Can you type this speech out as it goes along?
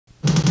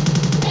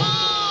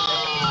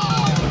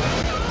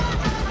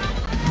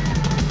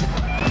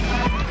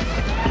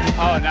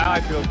Oh, now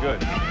I feel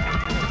good.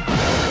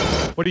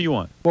 What do you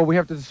want? Well, we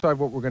have to decide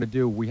what we're going to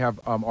do. We have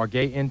our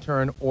gay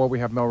intern, or we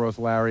have Melrose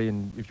Larry,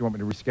 and if you want me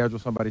to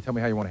reschedule somebody, tell me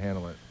how you want to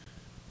handle it.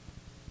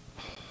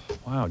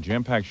 Wow,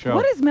 jam-packed show.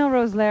 What is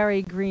Melrose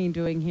Larry Green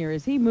doing here?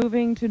 Is he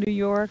moving to New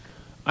York?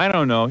 I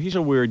don't know. He's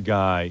a weird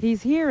guy.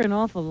 He's here an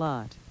awful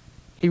lot.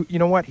 You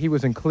know what? He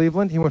was in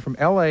Cleveland. He went from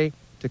L.A.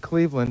 to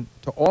Cleveland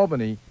to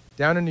Albany,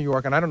 down in New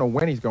York, and I don't know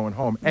when he's going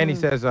home. And he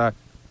says,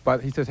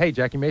 but he says, hey,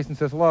 Jackie Mason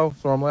says hello.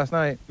 Saw him last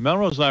night.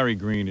 Melrose Larry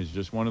Green is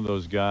just one of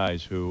those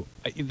guys who,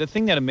 the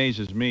thing that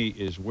amazes me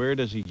is where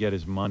does he get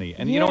his money?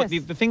 And you know what,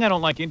 the thing I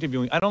don't like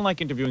interviewing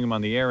him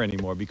on the air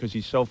anymore because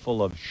he's so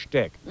full of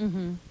shtick.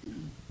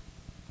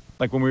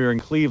 Like when we were in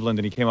Cleveland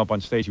and he came up on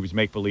stage, he was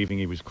make-believing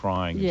he was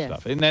crying and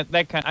stuff. And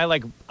that kind, I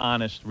like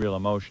honest, real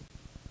emotion,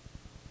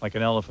 like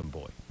an elephant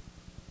boy.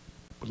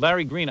 But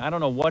Larry Green, I don't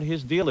know what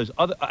his deal is.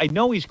 I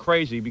know he's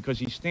crazy because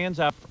he stands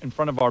out in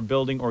front of our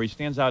building or he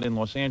stands out in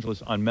Los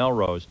Angeles on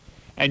Melrose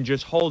and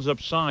just holds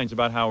up signs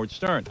about Howard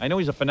Stern. I know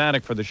he's a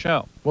fanatic for the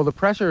show. Well, the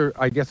pressure,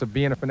 I guess, of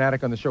being a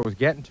fanatic on the show is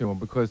getting to him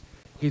because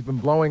he's been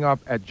blowing up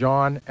at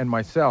John and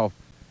myself.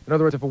 In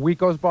other words, if a week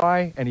goes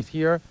by and he's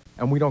here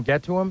and we don't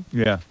get to him,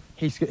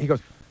 he goes,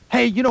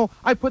 hey, you know,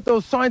 I put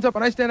those signs up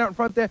and I stand out in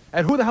front there,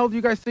 and who the hell do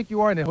you guys think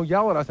you are? And then he'll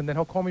yell at us, and then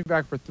he'll call me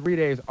back for 3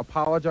 days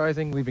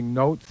apologizing, leaving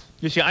notes.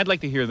 You see, I'd like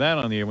to hear that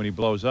on the air when he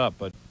blows up,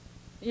 but...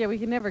 Yeah, we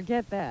can never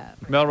get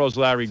that. Melrose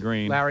Larry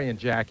Green. Larry and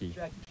Jackie.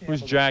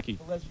 Who's Jackie?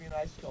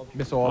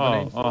 Miss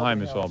Albany. Oh, hi,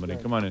 Miss Albany.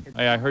 Come on in.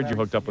 Hey, I heard you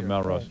hooked up with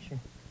Melrose.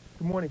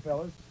 Good morning,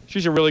 fellas.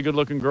 She's a really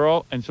good-looking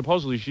girl, and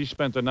supposedly she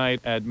spent the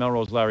night at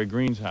Melrose Larry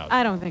Green's house.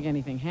 I don't think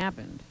anything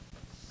happened.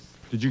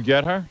 Did you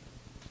get her?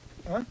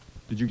 Huh?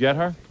 Did you get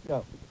her?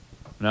 No.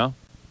 No?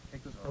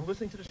 I'm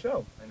listening to the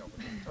show. I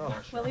know.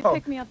 Well, he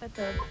picked me up at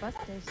the bus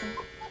station.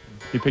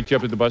 He picked you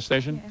up at the bus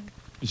station? Yeah.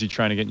 Is he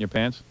trying to get in your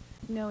pants?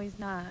 No, he's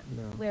not.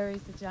 No.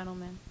 Larry's the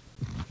gentleman.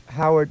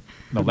 Howard.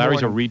 No,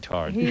 Larry's a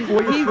retard. He's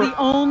the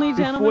only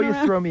gentleman Before you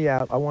around. throw me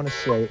out, I want to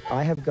say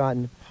I have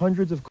gotten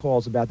hundreds of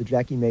calls about the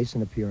Jackie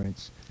Mason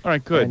appearance. All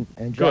right, good.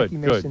 And good, Jackie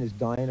Mason is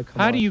dying to come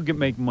How on. do you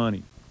make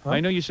money? Huh? I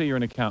know you say you're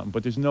an accountant,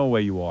 but there's no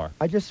way you are.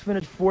 I just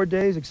finished 4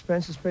 days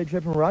expenses paid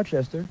trip in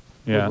Rochester.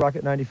 Yeah. With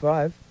Rocket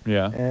 95.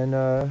 Yeah. And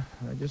I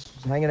just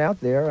was hanging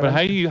out there. But how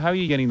are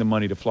you getting the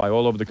money to fly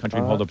all over the country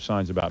and hold up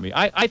signs about me?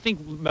 I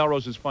think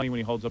Melrose is funny when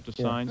he holds up the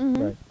signs.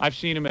 Right. I've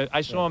seen him. I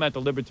saw him at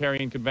the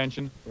Libertarian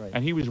Convention,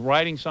 and he was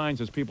writing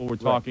signs as people were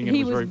talking. And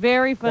He was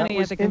very funny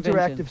at the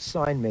convention. Interactive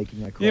sign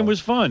making. I call it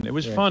was fun. It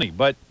was funny,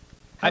 but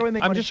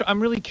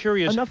I'm really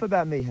curious. Enough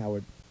about me,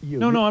 Howard.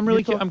 No,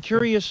 I'm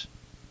curious.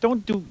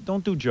 Don't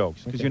do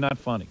jokes because you're not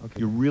funny. Okay.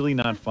 You're really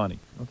not funny.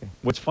 Okay.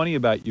 What's funny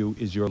about you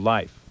is your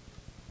life.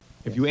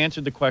 If you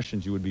answered the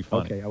questions, you would be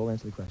funny. Okay, I will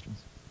answer the questions.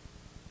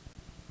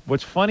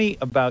 What's funny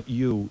about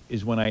you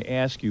is when I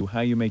ask you how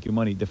you make your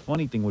money, the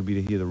funny thing would be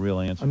to hear the real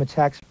answer. I'm a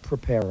tax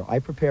preparer. I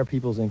prepare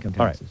people's income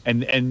taxes. All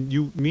right. And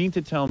you mean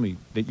to tell me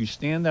that you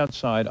stand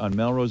outside on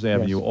Melrose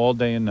Avenue all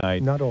day and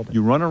night? Not all day.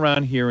 You run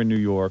around here in New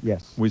York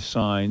with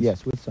signs?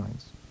 Yes, with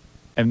signs.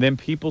 And then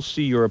people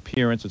see your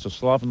appearance. It's a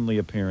slovenly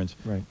appearance.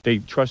 Right. They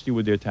trust you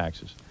with their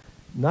taxes.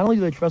 Not only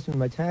do they trust me with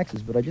my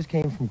taxes, but I just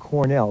came from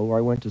Cornell, where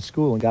I went to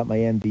school and got my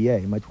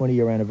MBA, my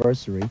 20-year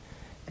anniversary,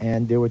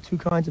 and there were two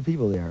kinds of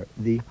people there.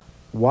 The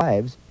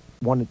wives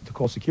wanted to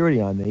call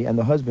security on me, and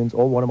the husbands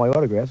all wanted my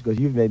autographs because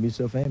you've made me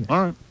so famous.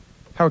 All right.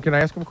 Howard, can I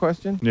ask him a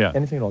question? Yeah.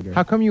 Anything at all, Gary.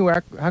 How come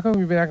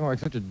you've been acting like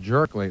such a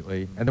jerk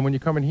lately, and then when you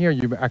come in here,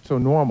 you act so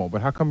normal,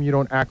 but how come you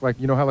don't act like,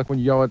 you know how like when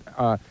you yell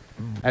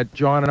at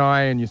John and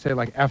I, and you say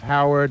like F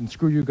Howard and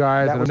screw you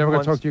guys, and I'm never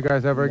going to talk to you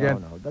guys ever again?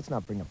 No, let's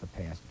not bring up the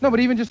past. No, but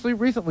even just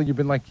recently, you've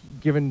been like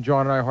giving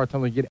John and I a hard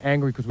time. Like, you get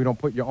angry because we don't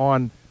put you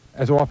on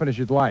as often as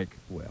you'd like.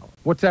 Well,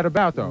 what's that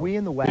about, though? We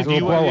in the These Whack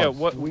little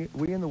blow-ups.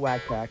 we in the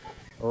Whack Pack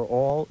are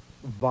all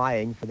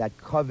vying for that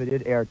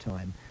coveted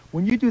airtime.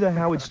 When you do the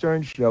Howard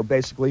Stern show,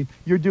 basically,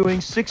 you're doing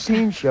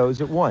 16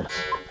 shows at once.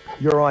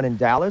 You're on in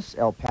Dallas,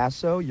 El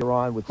Paso. You're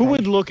on with... Who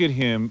would look at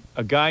him,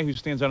 a guy who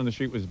stands out on the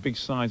street with big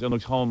signs and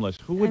looks homeless?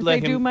 Who would let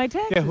him... do my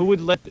taxes. Yeah, who would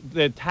let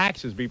the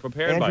taxes be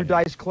prepared by him? Andrew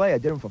Dice Clay. I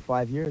did him for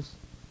 5 years.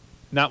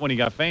 Not when he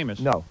got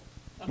famous. No.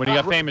 When he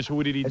got famous,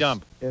 who did he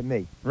dump?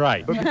 Me.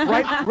 Right. But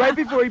right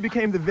before he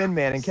became the Vin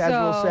Man in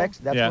Casual Sex,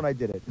 that's when I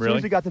did it. As soon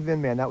as he got the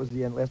Vin Man, that was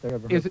the last I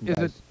ever heard from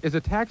Dice. Is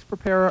a tax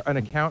preparer an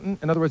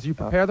accountant? In other words, do you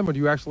prepare them, or do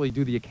you actually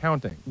do the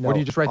accounting? No, or do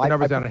you just write the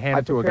numbers down and hand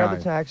it to a guy? I prepare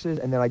the taxes,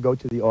 and then I go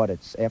to the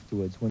audits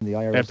afterwards when the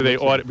IRS... After they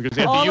audit, because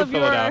after you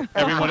fill it out,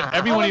 every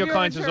one of your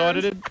clients is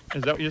audited?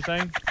 Is that what you're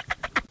saying?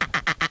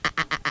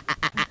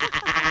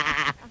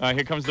 All right,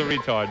 here comes the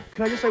retard.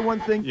 Can I just say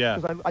one thing? Yeah.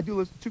 Because I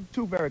do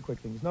two very quick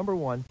things. Number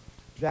one,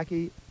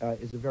 Jackie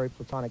is a very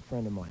platonic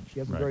friend of mine. She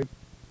has a very...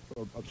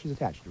 she's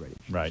attached already.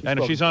 Right.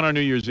 And she's on our New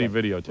Year's Eve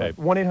videotape.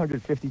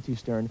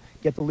 1-800-52-STERN.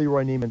 Get the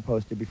Leroy Neiman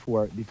poster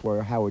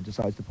before Howard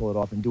decides to pull it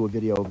off and do a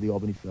video of the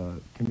Albany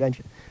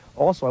convention.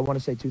 Also, I want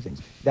to say two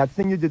things. That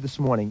thing you did this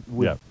morning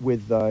with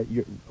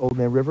your Old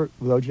Man River,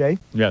 with OJ.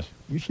 Yes.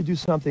 You should do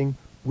something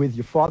with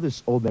your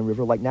father's old man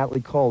river, like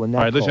Natalie Cole and Nat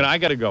All right, Cole. listen, I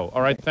got to go.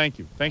 All right, thank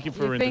you. Thank you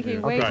for You're thinking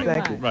interviewing. way Okay. too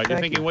Thank you. much. Right, you're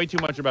Thank thinking you. way too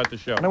much about the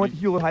show. And I went to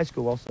Hewlett High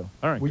School also.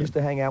 All right, We good. used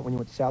to hang out when you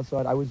went to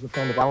Southside. I was a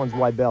friend of Alan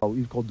Zweibel.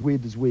 He was called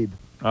Dweeb the Zweeb.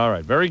 All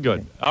right, very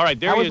good. All right,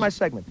 there That he was is. my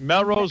segment.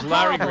 Melrose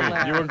Larry Horrible, Green. You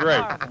Larry. were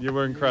great. Horrible. You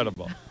were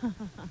incredible.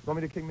 Want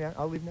me to kick me out?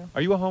 I'll leave now.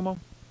 Are you a homo?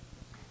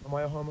 Am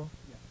I a homo?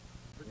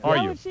 Are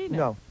How you? would she know?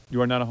 No.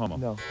 You are not a homo.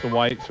 No. So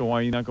why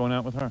are you not going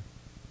out with her?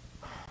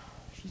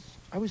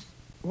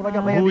 When I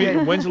got my Who are you-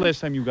 MBA. when's the last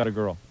time you got a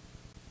girl?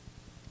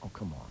 Oh,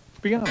 come on.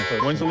 Be honest.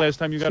 When's the last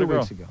time you got 2 a girl?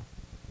 weeks ago.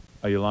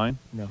 Are you lying?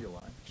 No.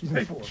 She's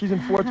in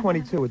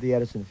 422 at the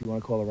Edison, if you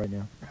want to call her right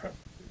now.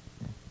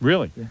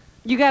 Really? Yeah.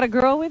 You got a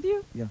girl with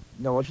you? Yeah.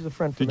 No, well, she's a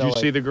friend from Did you LA.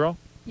 see the girl?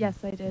 Yes,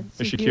 I did. Is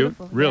She's she cute?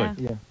 beautiful. Really?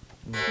 Yeah.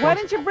 Yeah. Why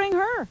didn't you bring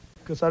her?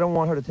 Because I don't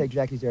want her to take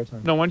Jackie's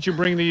airtime. No, why don't you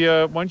bring the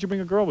why don't you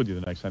bring a girl with you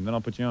the next time? Then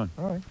I'll put you on.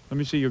 All right. Let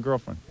me see your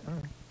girlfriend. All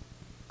right.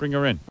 Bring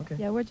her in. Okay.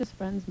 Yeah, we're just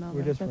friends, Melrose.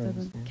 We're just that friends,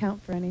 doesn't yeah.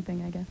 count for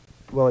anything, I guess.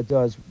 Well, it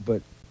does,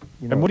 but,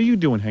 you know. And what are you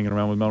doing hanging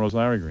around with Melrose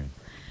Larry Green?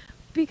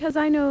 Because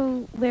I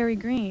know Larry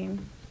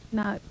Green,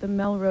 not the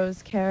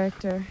Melrose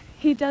character.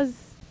 He does,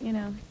 you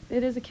know,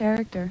 it is a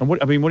character. And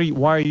what I mean,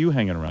 why are you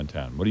hanging around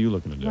town? What are you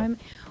looking to do? Why am-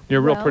 You're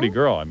a real well, pretty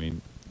girl. I mean,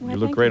 well, you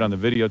look thank great you. on the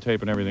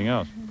videotape and everything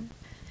else.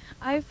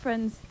 I have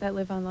friends that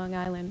live on Long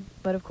Island,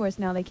 but of course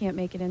now they can't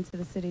make it into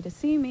the city to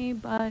see me,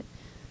 but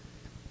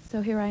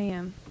so here I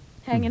am,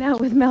 hanging out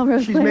with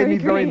Melrose She's Larry made me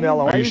very Green.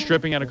 mellow. Are you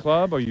stripping at a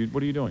club? Or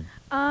what are you doing?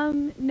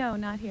 No,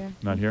 not here.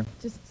 Not here?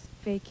 Just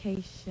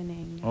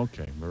vacationing.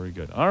 Okay, very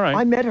good. All right.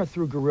 I met her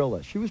through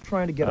Gorilla. She was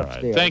trying to get All right.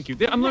 upstairs. Thank you.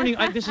 I'm learning.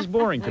 This is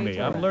boring to Way me.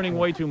 too I'm much. learning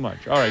way too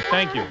much. All right.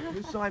 Thank you.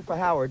 New sign for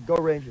Howard. Go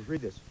Rangers.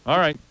 Read this. All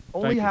right.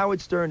 Only Thank you.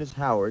 Howard Stern is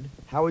Howard.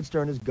 Howard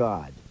Stern is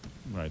God.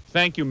 All right.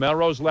 Thank you,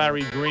 Melrose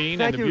Larry Green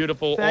Thank and you. the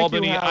beautiful Thank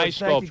Albany you, Howard. ice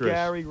sculptress. Thank you,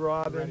 Gary,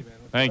 Robin.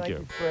 Thank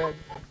you. Fred.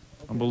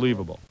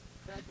 Unbelievable.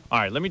 All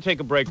right. Let me take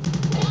a break.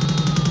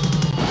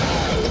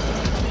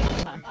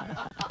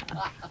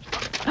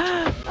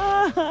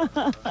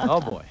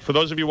 Oh, boy. For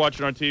those of you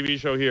watching our TV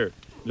show here,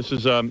 this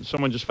is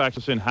someone just faxed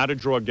us in how to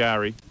draw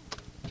Gary,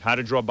 how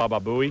to draw Baba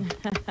Booey.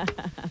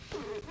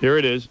 Here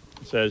it is.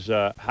 It says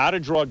how to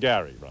draw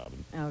Gary,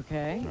 Robin.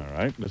 Okay. All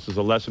right. This is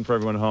a lesson for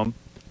everyone at home.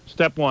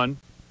 Step 1,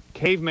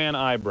 caveman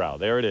eyebrow.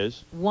 There it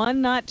is.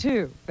 One, not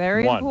two.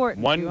 Very One.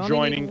 important. One You only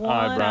joining need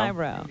one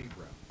eyebrow.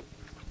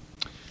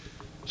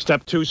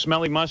 Step 2,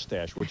 smelly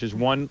mustache, which is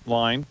one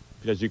line,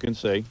 as you can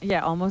see.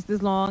 Yeah, almost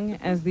as long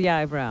as the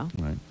eyebrow.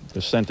 All right.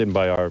 Just sent in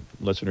by our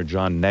listener,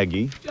 John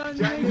Nagy.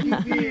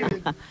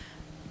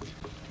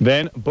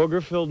 Then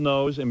booger-filled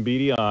nose and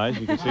beady eyes.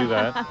 You can see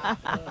that.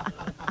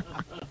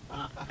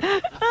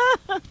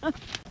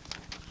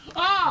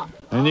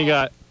 And you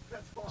got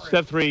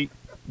step 3,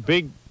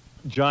 big,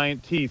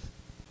 giant teeth.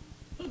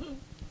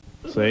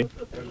 See?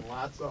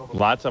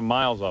 Lots of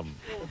miles of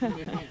them.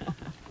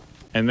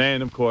 And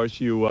then, of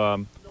course, you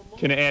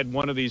can add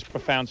one of these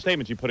profound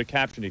statements. You put a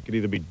caption. It could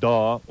either be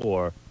duh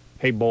or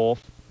hey,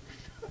 Bolf.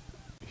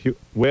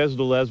 Where's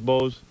the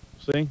Lesbos?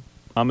 See?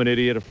 I'm an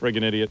idiot, a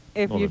friggin' idiot.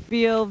 If Hold you on.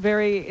 feel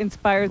very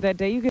inspired that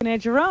day, you can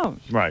add your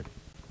own. Right.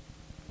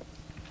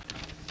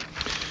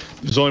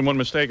 There's only one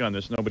mistake on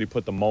this. Nobody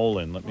put the mole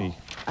in. Let me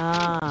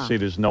see.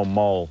 There's no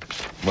mole.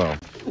 Well,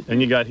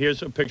 then you got,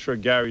 here's a picture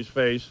of Gary's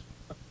face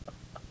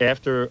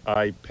after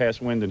I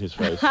pass wind in his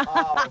face.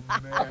 Oh,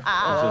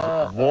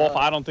 man. Wolf,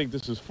 I don't think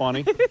this is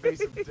funny. Face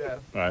of death.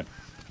 Right.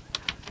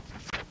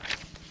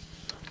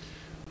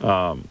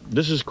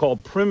 This is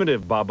called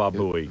primitive Baba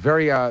Booey.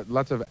 Very,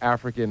 lots of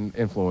African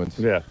influence.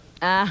 Yeah.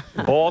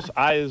 Boss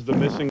eye is the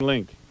missing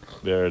link.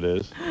 There it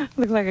is.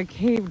 Looks like a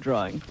cave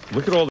drawing.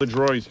 Look at all the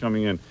drawings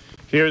coming in.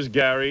 Here's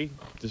Gary.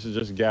 This is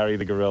just Gary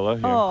the gorilla.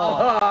 Here.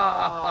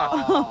 Oh.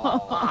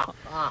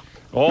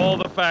 All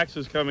the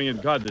faxes coming in.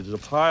 God, there's a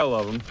pile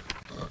of them.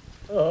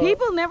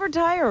 People never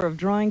tire of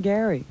drawing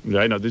Gary.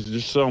 Yeah, I know. There's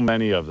just so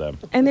many of them.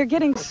 And they're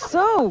getting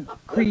so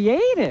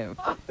creative.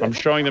 I'm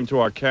showing them to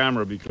our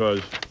camera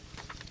because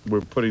we're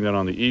putting that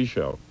on the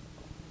E-show.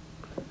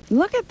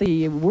 Look at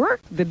the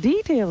work, the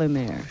detail in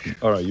there.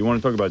 All right, you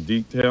want to talk about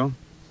detail?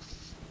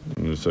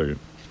 In a second.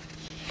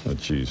 Oh,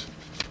 jeez.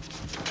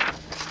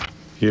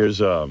 Here's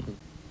the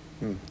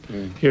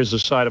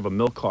side of a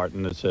milk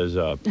carton that says,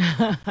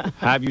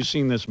 have you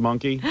seen this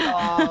monkey?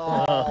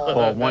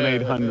 Call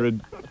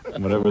 1-800,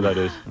 whatever that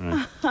is.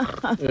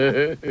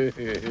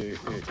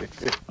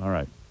 All right. All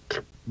right.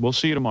 We'll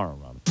see you tomorrow,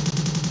 Rob.